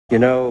You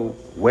know,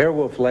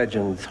 werewolf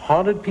legends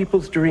haunted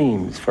people's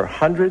dreams for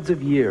hundreds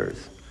of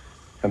years.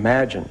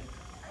 Imagine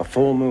a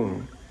full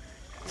moon,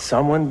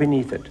 someone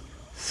beneath it,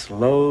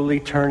 slowly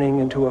turning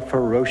into a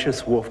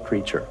ferocious wolf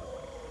creature.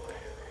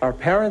 Our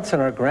parents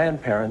and our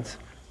grandparents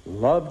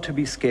loved to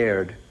be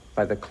scared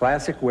by the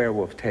classic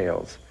werewolf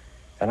tales,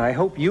 and I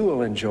hope you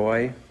will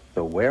enjoy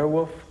The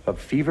Werewolf of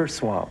Fever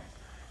Swamp.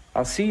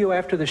 I'll see you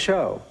after the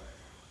show.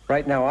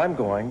 Right now I'm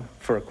going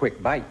for a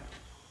quick bite.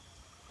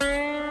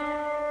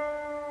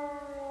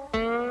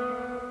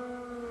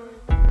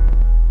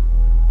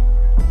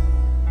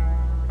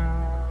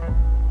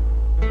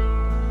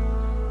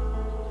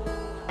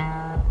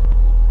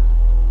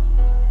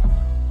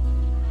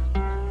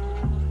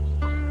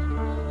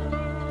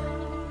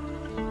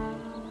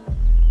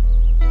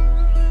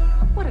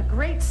 What a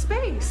great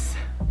space.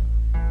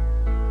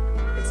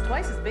 It's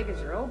twice as big as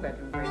your old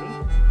bedroom, Brady.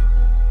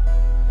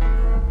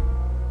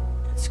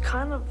 It's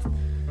kind of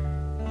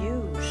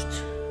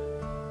used.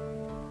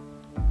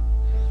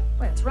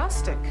 Well, it's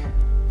rustic.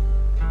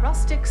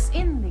 Rustic's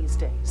in these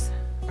days.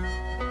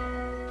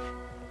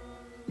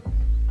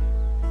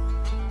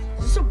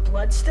 Is this a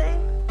blood stain?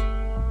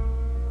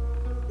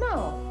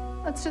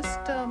 No, that's just,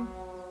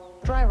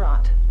 dry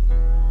rot.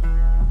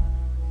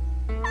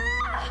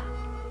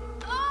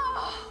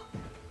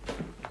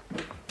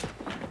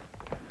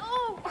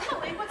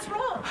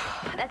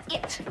 That's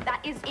it.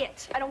 That is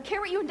it. I don't care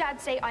what you and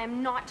Dad say. I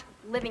am not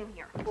living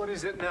here. What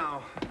is it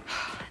now?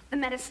 The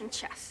medicine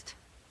chest.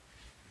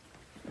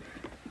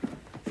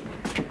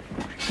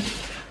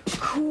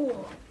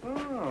 Cool.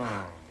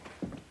 Oh.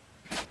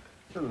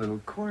 It's a little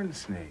corn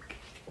snake.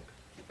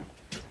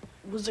 It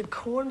was a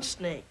corn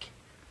snake.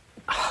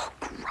 Oh,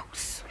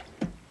 gross.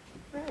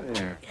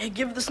 There. Hey,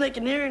 give the snake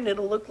an ear and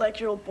it'll look like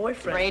your old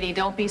boyfriend. Brady,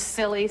 don't be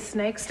silly.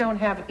 Snakes don't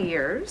have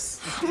ears.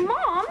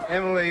 Mom!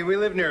 Emily, we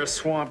live near a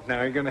swamp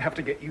now. You're gonna have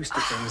to get used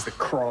to things that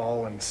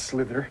crawl and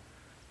slither.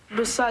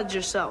 Besides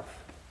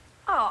yourself.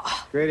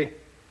 Oh. Grady,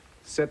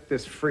 set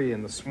this free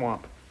in the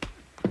swamp.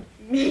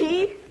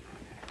 Me?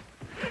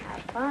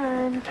 Have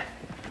fun.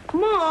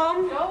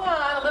 Mom! Go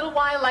on. A little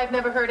while I've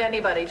never hurt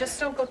anybody. Just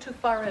don't go too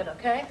far in,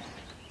 okay?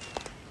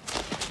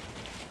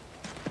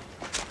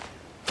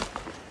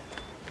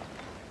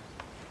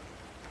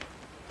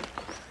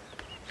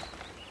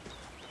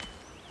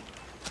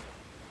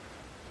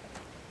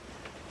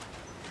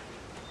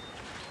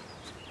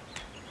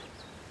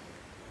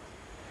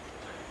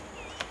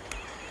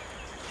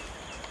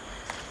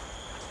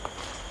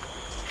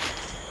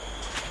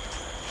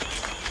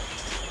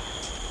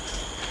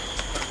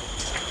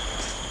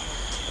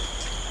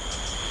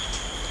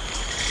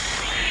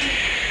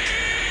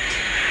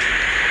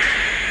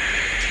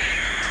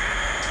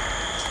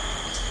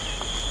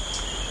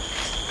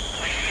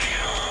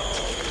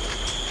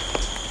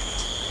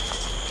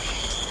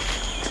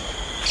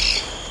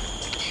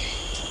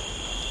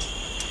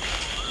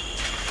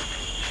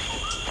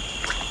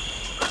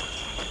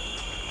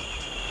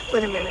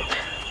 Wait a minute.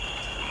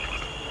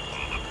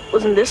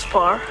 Wasn't this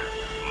far?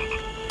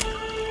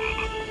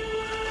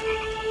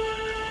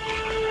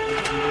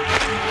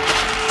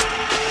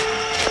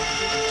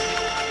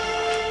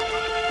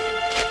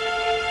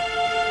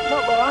 I'm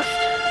not lost.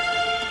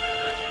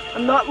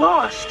 I'm not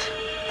lost.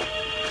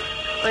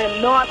 I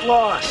am not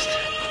lost.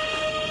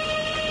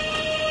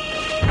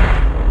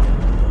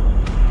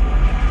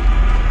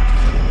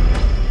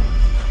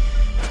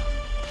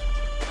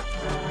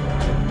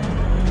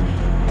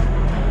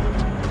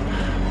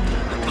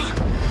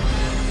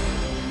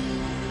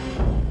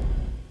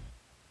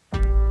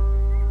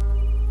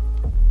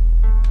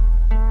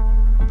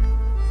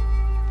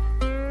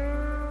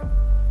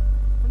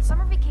 When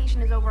summer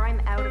vacation is over,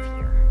 I'm out of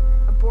here.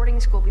 A boarding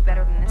school will be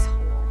better than this hole.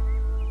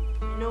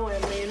 You know,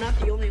 Emily, you're not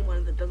the only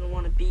one that doesn't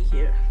want to be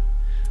here.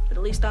 But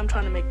at least I'm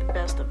trying to make the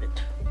best of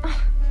it.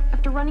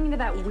 After running into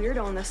that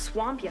weirdo in the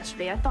swamp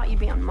yesterday, I thought you'd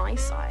be on my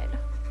side.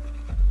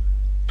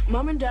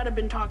 Mom and Dad have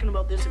been talking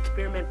about this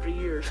experiment for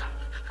years.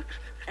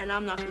 And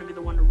I'm not going to be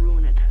the one to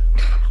ruin it.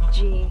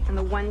 Gee, and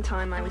the one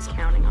time I was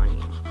counting on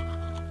you.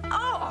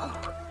 Oh!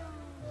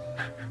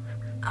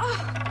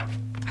 Oh!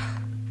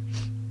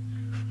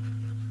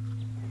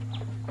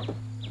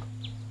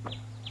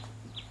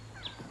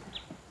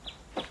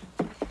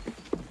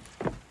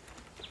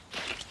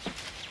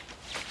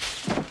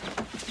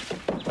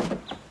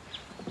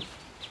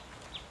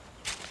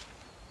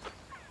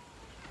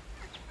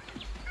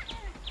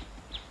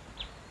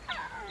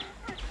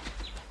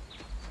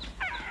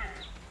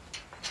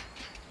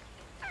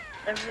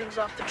 Everything's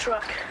off the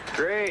truck.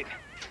 Great.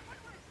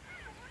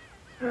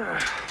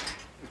 This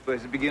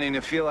place is beginning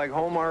to feel like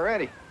home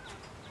already.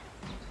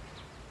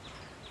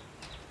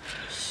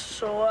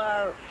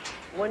 So,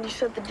 when do you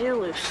set the deer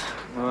loose?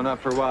 Well, not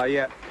for a while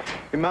yet.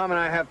 Your mom and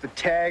I have to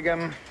tag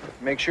them,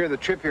 make sure the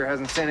trip here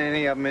hasn't sent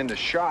any of them into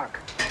shock.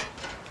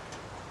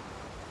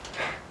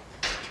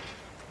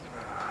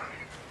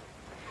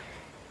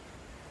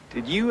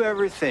 Did you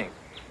ever think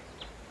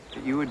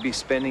that you would be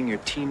spending your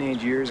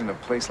teenage years in a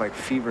place like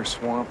Fever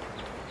Swamp?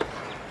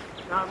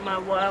 Not in my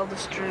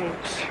wildest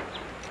dreams.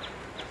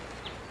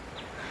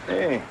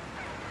 Hey,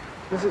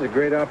 this is a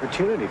great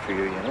opportunity for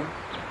you, you know?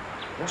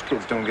 Most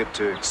kids don't get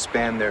to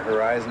expand their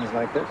horizons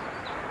like this.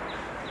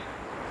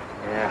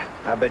 Yeah,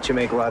 I bet you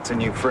make lots of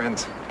new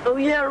friends. Oh,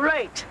 yeah,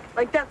 right.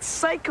 Like that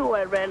psycho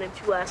I ran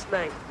into last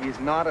night. He's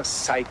not a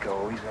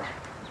psycho. He's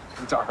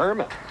a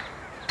hermit.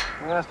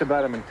 I asked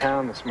about him in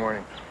town this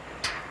morning.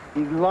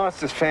 He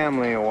lost his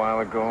family a while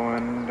ago,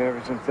 and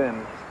ever since then,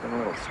 it's been a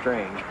little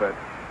strange, but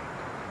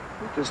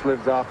he just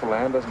lives off the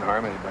land, doesn't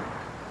harm anybody.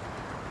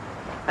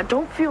 I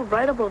don't feel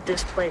right about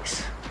this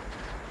place.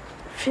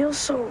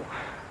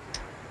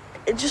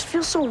 It just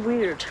feels so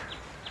weird.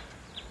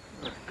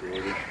 Oh,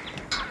 Grady.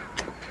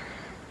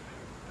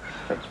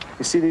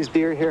 You see these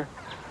deer here?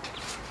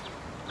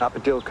 Up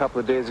until a couple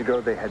of days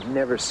ago, they had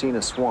never seen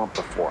a swamp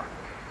before.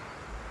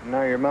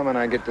 Now your mom and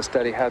I get to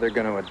study how they're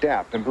going to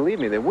adapt. And believe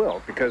me, they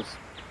will, because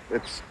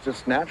it's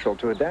just natural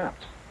to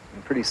adapt.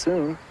 And pretty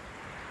soon,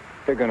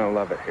 they're going to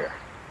love it here.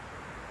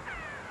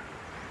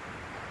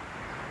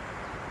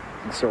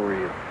 And so are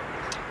you.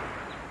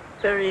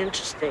 Very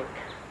interesting.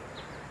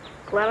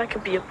 Glad I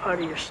could be a part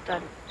of your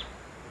study.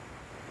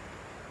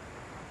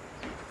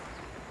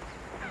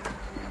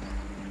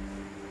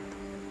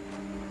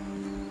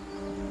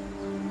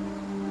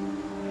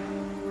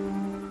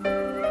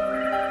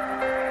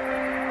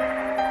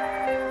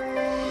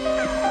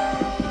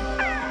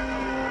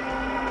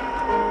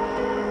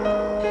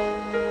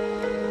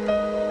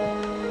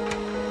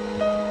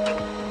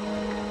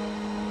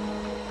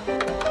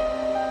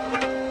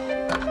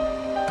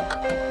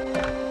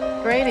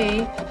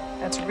 Grady,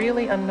 that's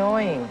really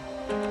annoying.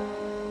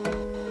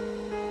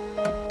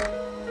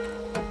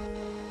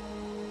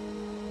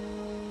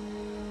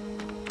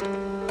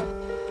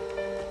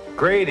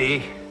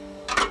 Grady!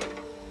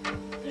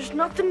 There's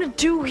nothing to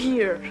do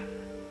here.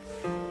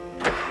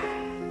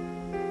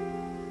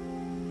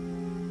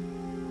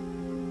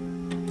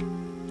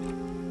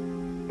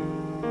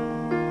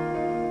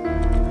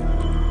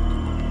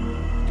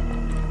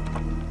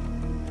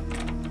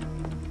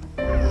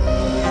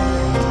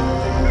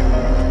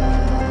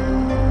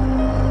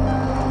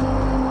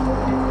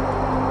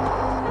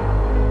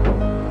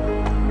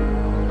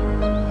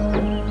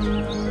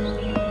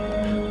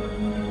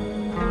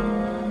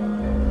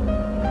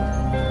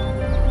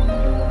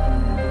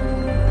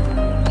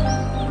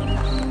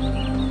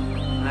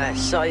 I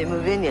saw you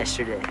move in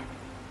yesterday.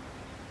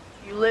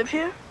 You live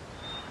here?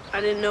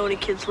 I didn't know any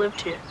kids lived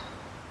here.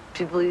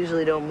 People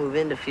usually don't move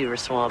into Fever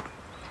Swamp.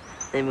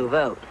 They move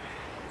out.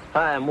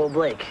 Hi, I'm Will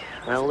Blake.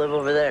 I live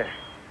over there.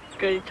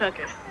 Grady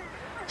Tucker.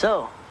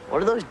 So,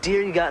 what are those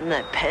deer you got in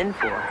that pen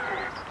for?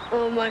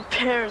 Oh, my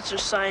parents are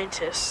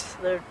scientists.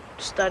 They're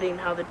studying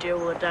how the deer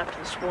will adapt to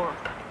the swamp.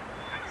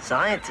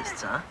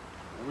 Scientists, huh?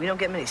 We don't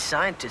get many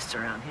scientists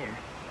around here.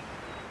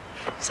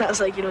 Sounds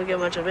like you don't get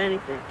much of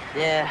anything.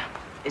 Yeah,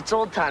 it's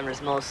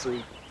old-timers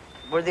mostly.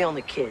 We're the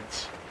only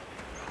kids.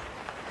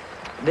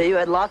 Bet you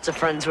had lots of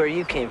friends where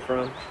you came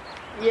from.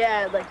 Yeah,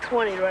 I had like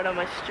 20 right on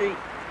my street.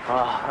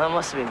 Oh, that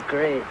must have been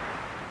great.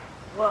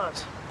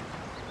 Was.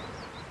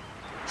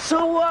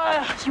 So,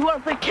 you want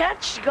to play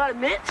catch? You got a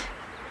mitt?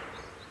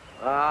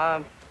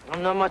 I'm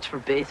not much for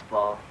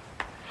baseball.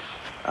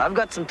 I've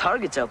got some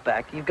targets out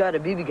back. You've got a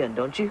BB gun,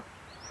 don't you?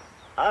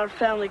 Our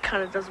family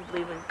kind of doesn't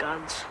believe in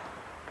guns.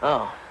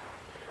 Oh.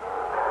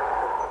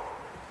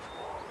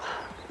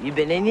 You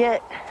been in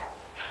yet?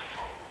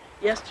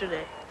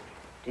 Yesterday.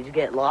 Did you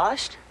get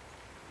lost?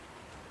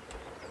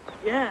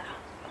 Yeah.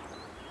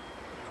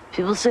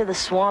 People say the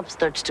swamp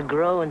starts to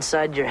grow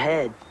inside your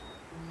head.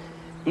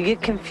 You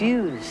get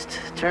confused,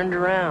 turned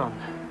around.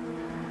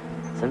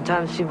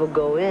 Sometimes people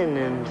go in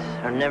and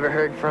are never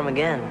heard from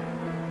again.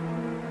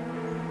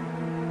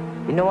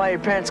 You know why your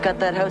parents got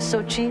that house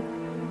so cheap?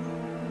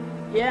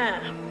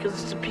 Yeah,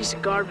 because it's a piece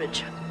of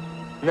garbage.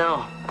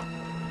 No.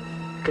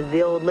 Because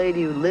the old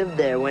lady who lived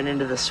there went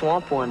into the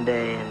swamp one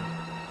day and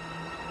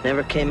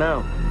never came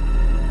out.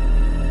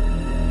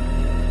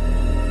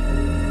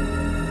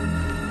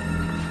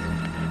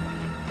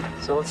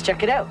 So let's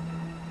check it out.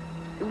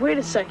 Wait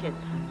a second.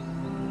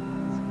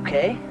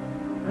 Okay?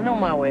 I know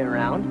my way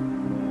around.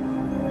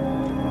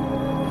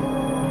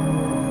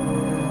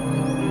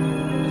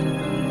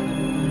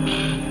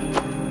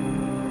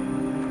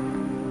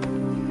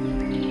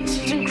 This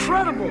is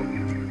incredible.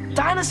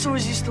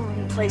 Dinosaurs used to live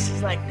in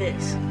places like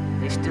this.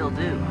 They still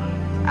do.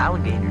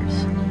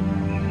 Alligators.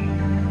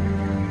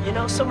 You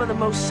know, some of the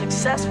most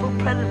successful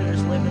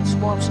predators live in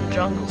swamps and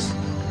jungles.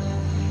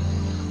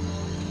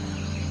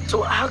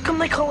 So how come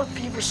they call it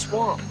Fever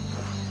Swamp?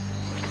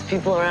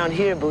 People around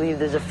here believe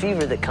there's a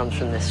fever that comes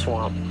from this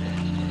swamp.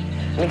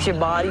 It makes your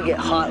body get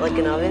hot like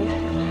an oven.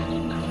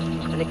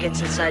 And it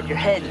gets inside your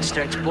head and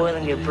starts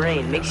boiling your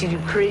brain. Makes you do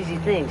crazy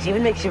things.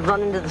 Even makes you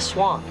run into the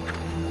swamp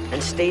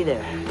and stay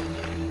there.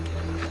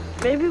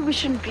 Maybe we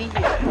shouldn't be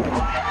here.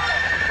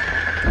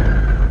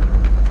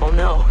 Oh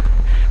no.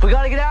 We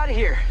gotta get out of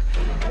here.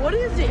 What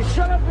is it?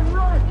 Shut up and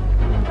run.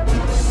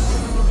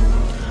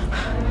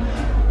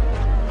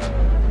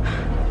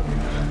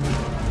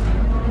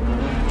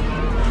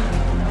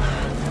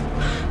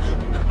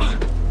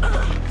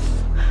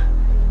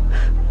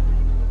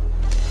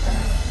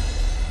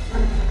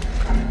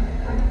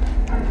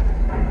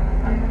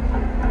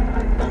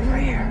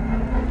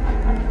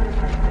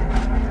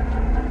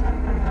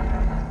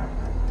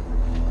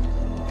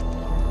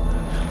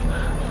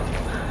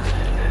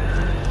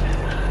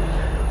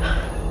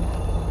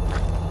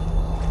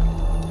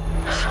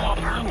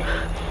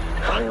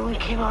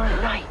 came out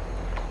at night.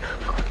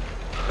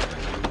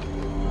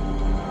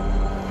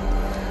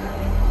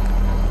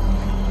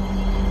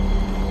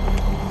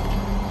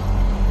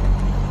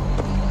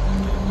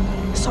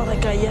 I saw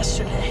that guy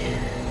yesterday.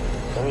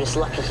 I'm just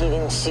lucky he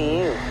didn't see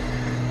you.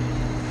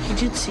 He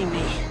did see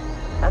me.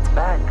 That's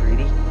bad,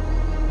 Greedy.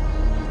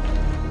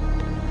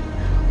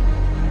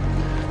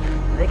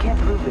 They can't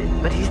prove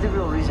it, but he's the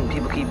real reason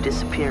people keep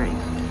disappearing.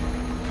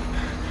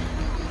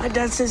 My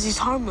dad says he's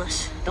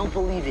harmless. Don't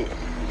believe it.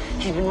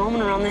 He's been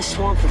roaming around this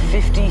swamp for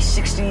 50,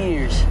 60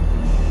 years.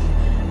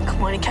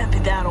 Come on, he can't be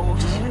that old.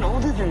 He's even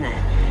older than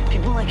that.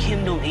 People like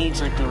him don't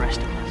age like the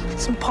rest of us.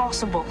 It's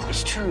impossible.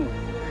 It's true.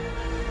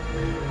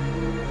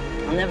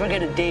 He'll never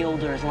get a day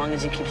older as long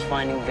as he keeps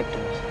finding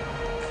victims.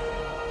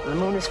 The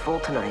moon is full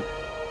tonight.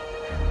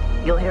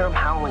 You'll hear him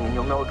howling and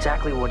you'll know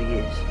exactly what he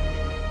is.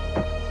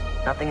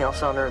 Nothing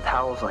else on Earth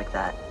howls like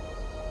that.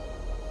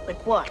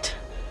 Like what?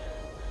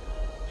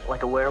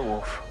 Like a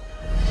werewolf.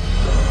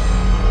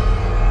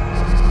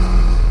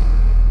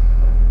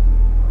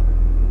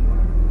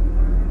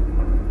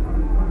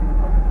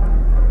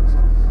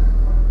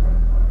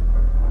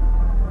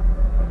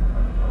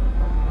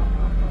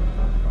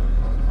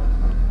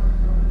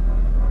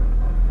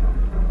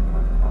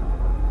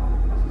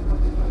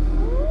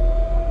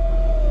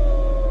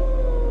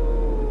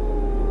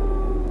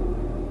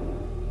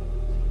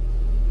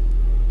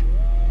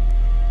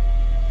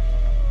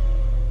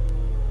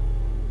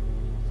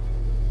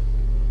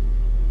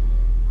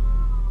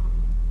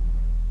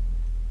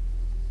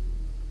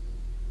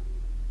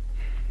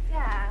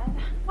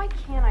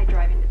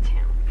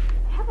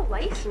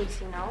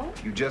 You know?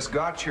 You just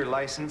got your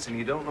license and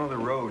you don't know the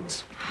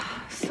roads.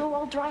 So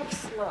I'll drive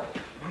slow.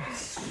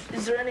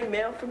 Is there any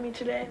mail for me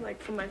today,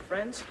 like from my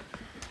friends?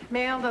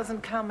 Mail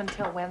doesn't come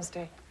until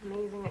Wednesday.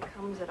 Amazing it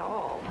comes at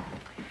all.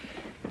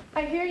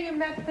 I hear you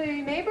met the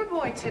neighbor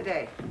boy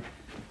today.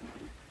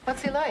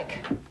 What's he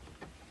like?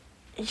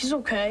 He's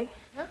okay.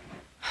 Huh?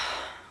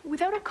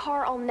 Without a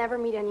car, I'll never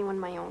meet anyone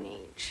my own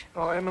age.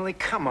 Oh, Emily,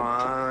 come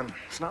on.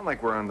 It's not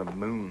like we're on the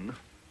moon.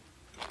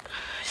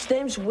 His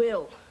name's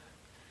Will.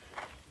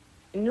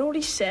 And you know what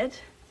he said?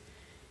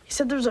 He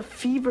said there's a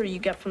fever you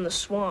get from the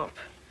swamp.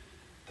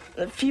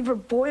 And the fever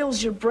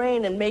boils your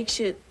brain and makes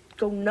it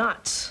go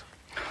nuts.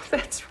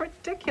 That's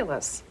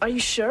ridiculous. Are you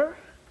sure?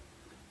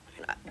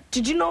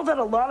 Did you know that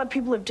a lot of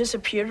people have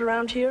disappeared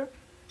around here?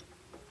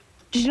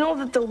 Did you know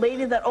that the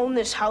lady that owned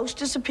this house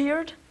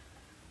disappeared?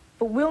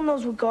 But Will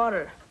knows what got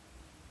her.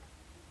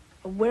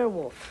 A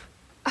werewolf.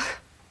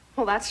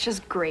 Well, that's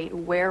just great.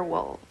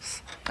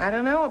 Werewolves. I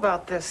don't know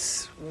about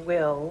this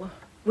Will.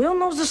 Will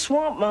knows the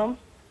swamp, Mom.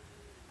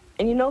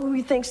 And you know who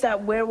he thinks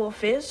that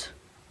werewolf is?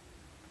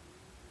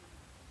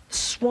 The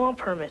swamp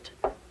hermit.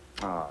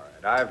 All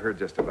right, I've heard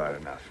just about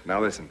enough. Now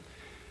listen,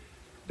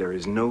 there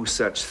is no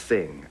such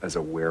thing as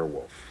a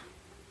werewolf.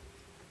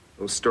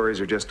 Those stories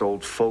are just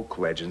old folk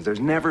legends. There's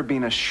never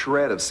been a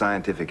shred of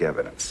scientific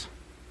evidence.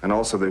 And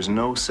also, there's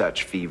no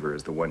such fever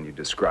as the one you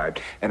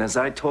described. And as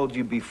I told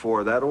you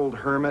before, that old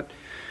hermit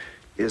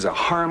is a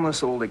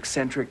harmless old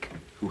eccentric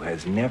who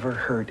has never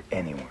hurt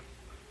anyone.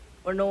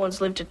 Or no one's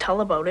lived to tell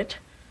about it.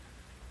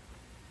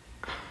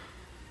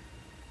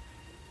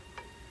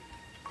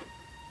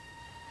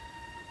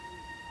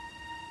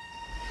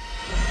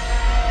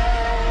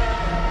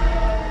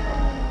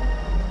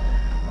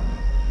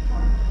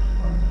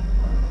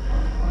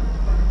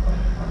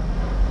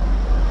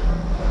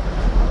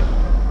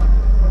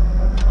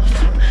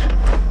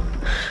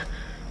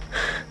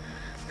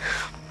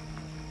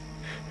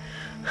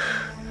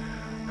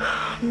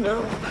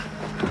 No.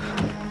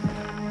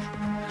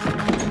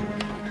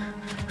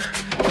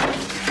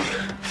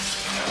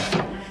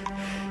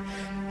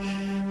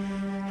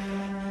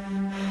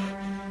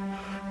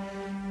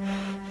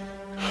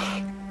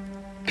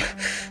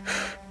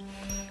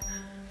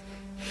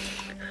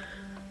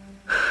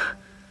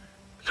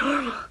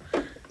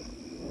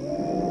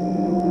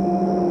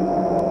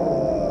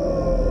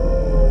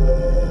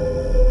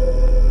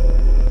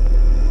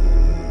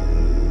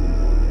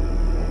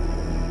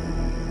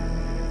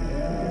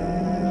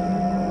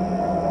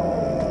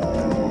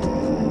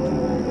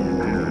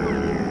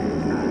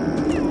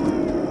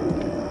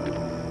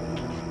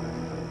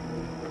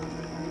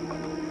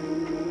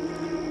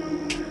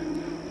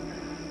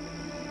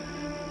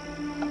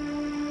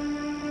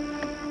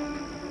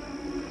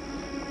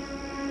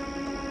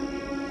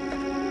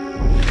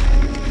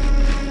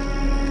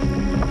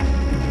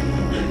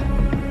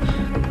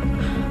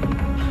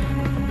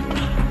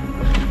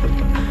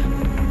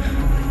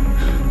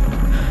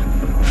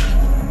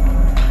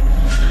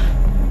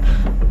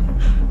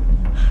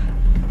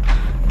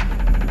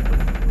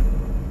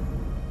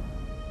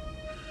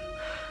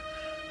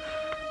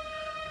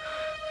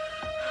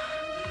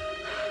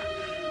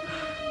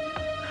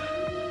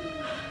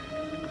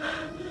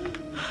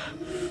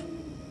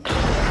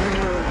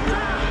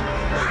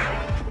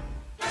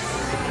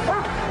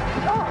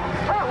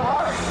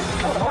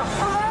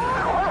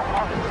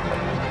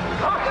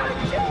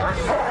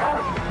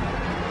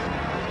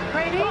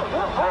 Brady? He's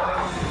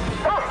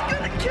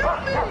gonna kill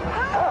me!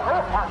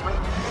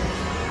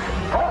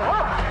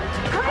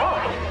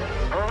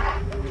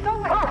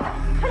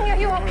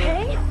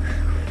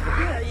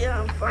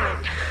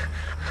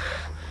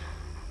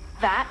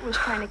 That was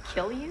trying to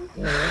kill you?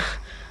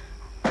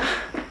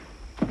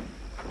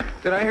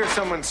 Did I hear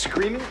someone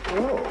screaming?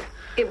 Whoa.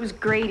 It was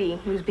Grady.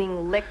 He was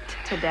being licked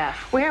to death.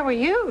 Where were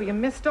you? You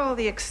missed all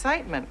the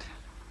excitement.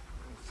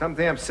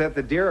 Something upset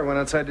the deer. I went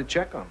outside to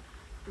check on him.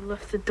 You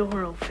left the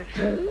door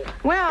open.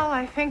 Well,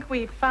 I think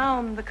we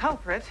found the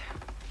culprit.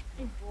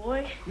 Hey,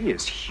 boy. He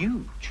is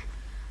huge.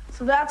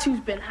 So that's who's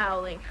been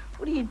howling.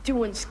 What are you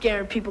doing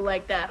scaring people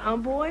like that, huh,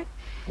 boy?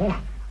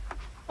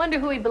 Wonder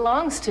who he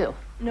belongs to.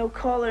 No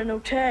collar, no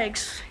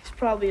tags. He's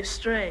probably a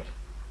stray.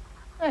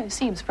 Well, he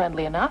seems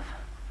friendly enough.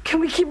 Can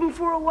we keep him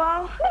for a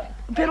while? I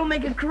bet he'll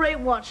make a great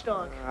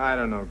watchdog. I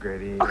don't know,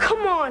 Grady. Oh,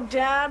 come on,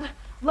 Dad.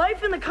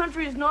 Life in the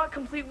country is not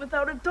complete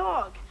without a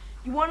dog.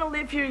 You want to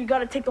live here, you got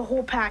to take the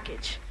whole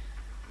package.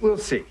 We'll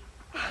see.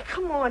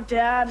 Come on,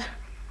 Dad.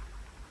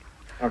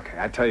 Okay,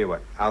 I tell you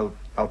what. I'll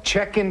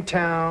check in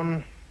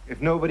town.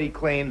 If nobody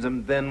claims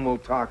him, then we'll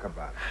talk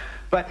about it.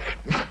 But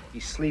he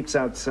sleeps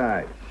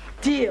outside.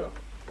 Deal.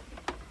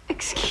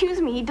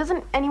 Excuse me,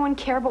 doesn't anyone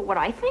care about what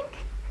I think?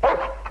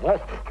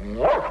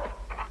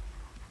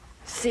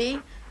 See?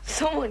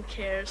 Someone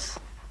cares.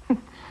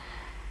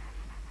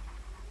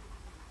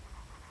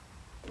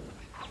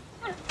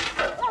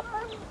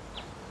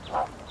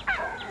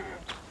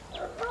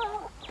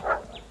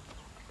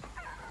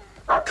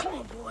 Come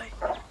on, boy.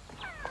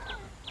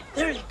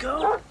 There you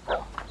go.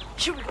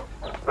 Here we go.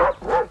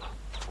 Come on.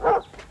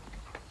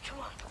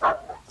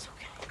 It's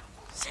okay.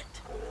 Sit.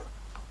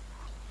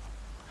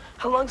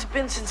 How long's it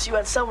been since you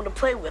had someone to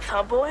play with,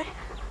 huh, boy?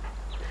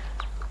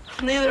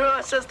 Neither of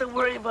us has to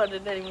worry about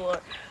it anymore.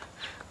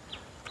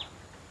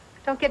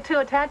 Don't get too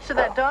attached to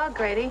that dog,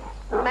 Grady.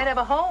 He might have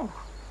a home.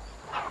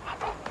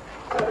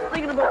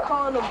 Thinking about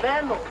calling him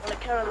Vandal on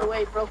account of the way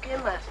he broke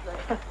in last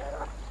night.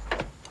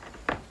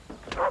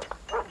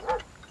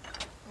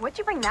 What'd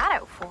you bring that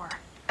out for?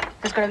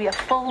 There's going to be a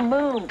full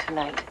moon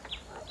tonight.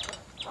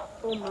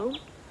 Full moon?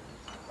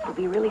 It'll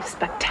be really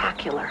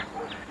spectacular.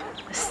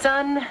 The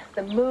sun,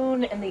 the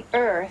moon, and the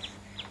earth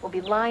will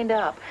be lined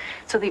up,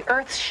 so the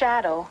earth's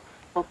shadow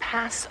will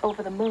pass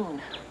over the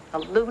moon. A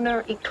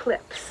lunar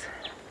eclipse.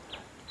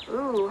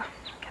 Ooh,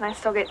 can I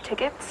still get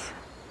tickets?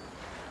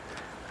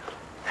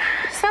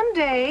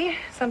 Someday,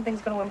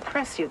 something's going to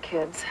impress you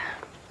kids.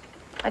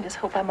 I just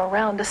hope I'm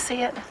around to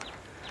see it.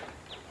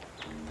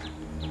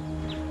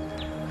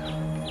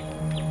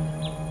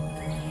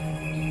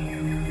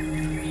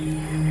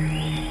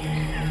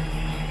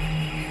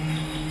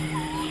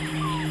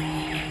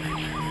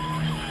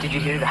 Did you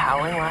hear the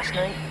howling last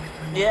night?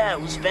 Yeah, it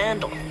was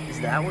Vandal. Is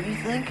that what you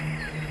think?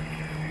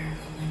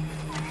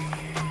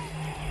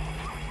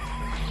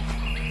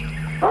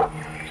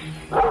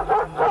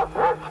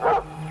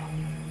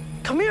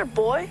 Come here,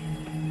 boy.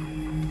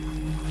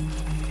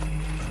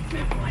 Come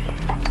here, boy.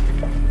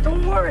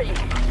 Don't worry.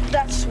 If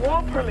that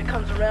swamp permit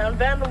comes around,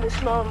 Vandal will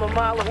smell him a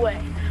mile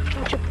away.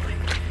 Won't you, boy?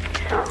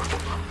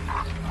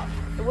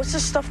 Hey, what's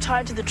this stuff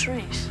tied to the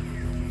trees?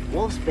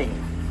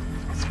 Wolfsbane.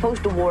 It's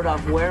supposed to ward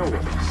off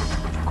werewolves.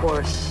 Of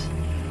course,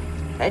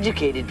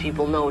 educated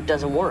people know it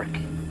doesn't work.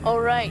 All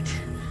right.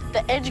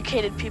 The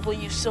educated people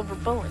use silver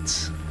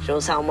bullets.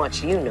 Shows how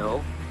much you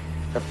know.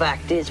 The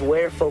fact is,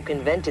 werefolk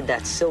invented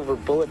that silver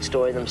bullet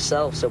story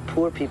themselves so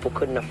poor people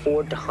couldn't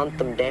afford to hunt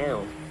them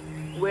down.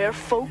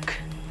 Werefolk?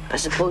 I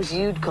suppose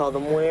you'd call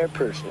them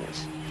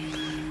werepersons.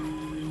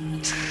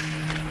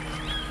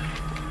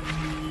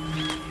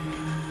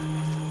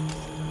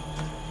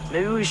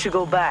 Maybe we should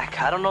go back.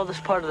 I don't know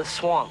this part of the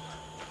swamp.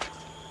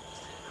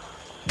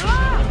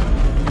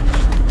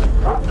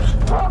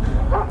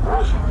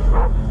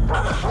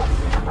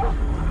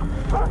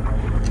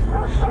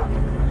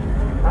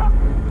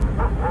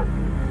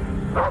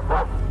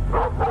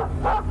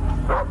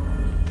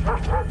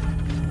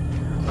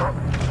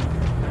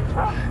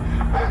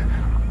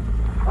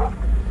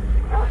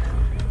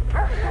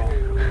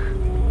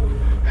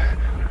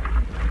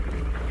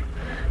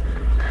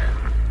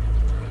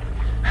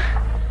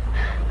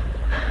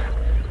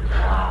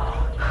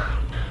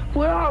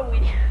 Where are we?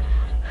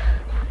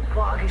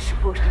 Bog is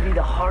supposed to be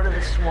the heart of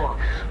the swamp.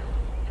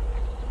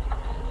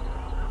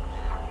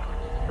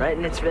 Right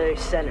in its very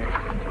center.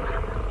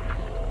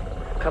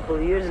 A couple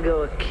of years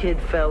ago, a kid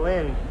fell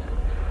in.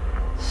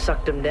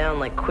 Sucked him down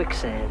like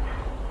quicksand.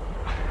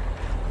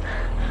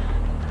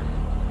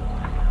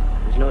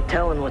 There's no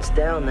telling what's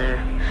down there.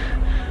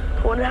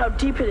 I wonder how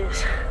deep it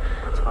is.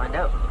 Let's find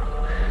out.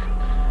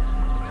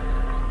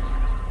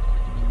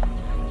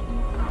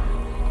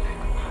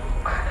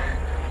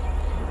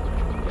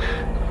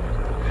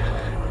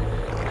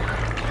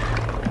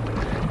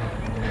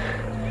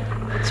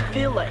 What's it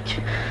feel like?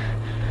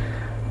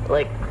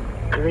 Like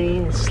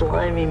green,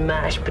 slimy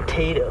mashed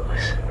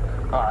potatoes.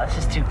 Oh, this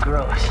is too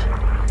gross.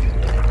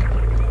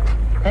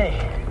 Hey.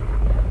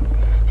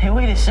 Hey,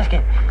 wait a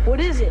second. What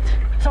is it?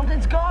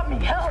 Something's got me.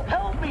 Help,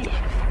 help me.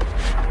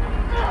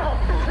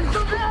 There's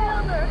something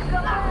down there.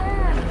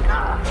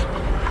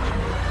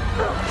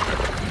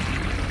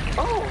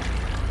 Oh,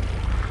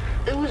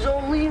 it was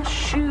only a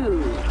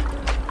shoe.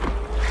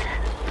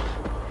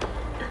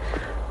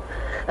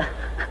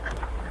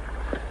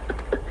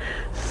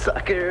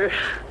 better.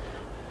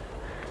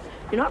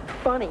 You're not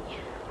funny.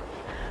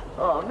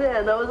 Oh,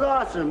 man, that was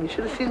awesome. You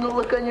should have seen the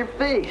look on your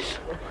face.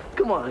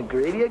 Come on,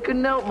 Grady, I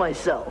couldn't help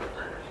myself.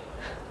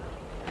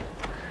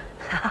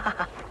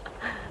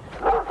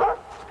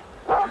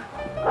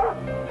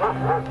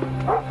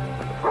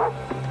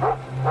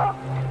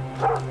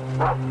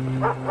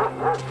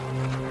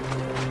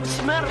 What's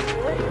the matter,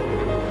 boy?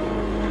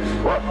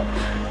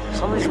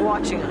 Somebody's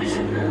watching us.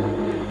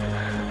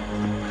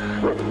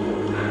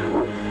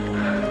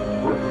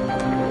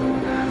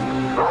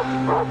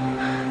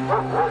 I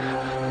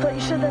thought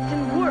you said that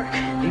didn't work.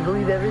 Do you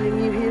believe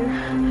everything you hear?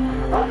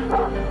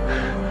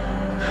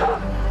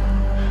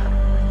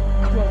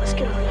 Come on, let's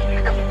get out of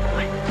here. Come on,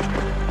 boy.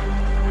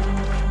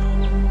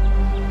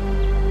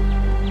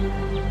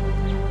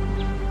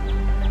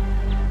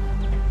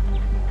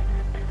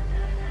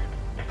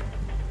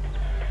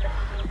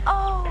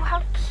 Oh,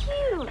 how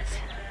cute.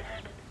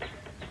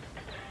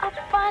 A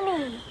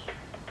bunny.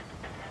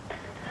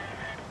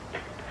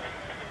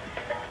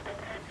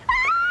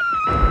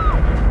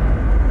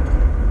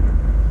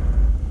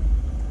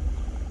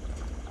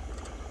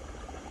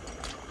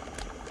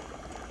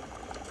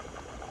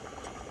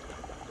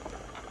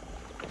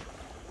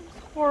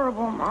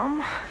 Horrible,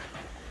 Mom.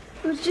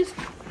 It was just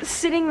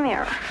sitting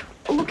there,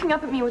 looking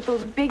up at me with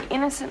those big,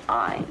 innocent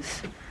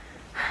eyes.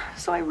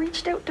 So I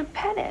reached out to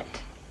pet it.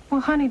 Well,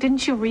 honey,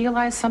 didn't you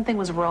realize something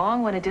was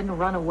wrong when it didn't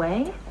run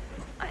away?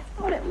 I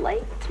thought it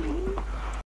liked me.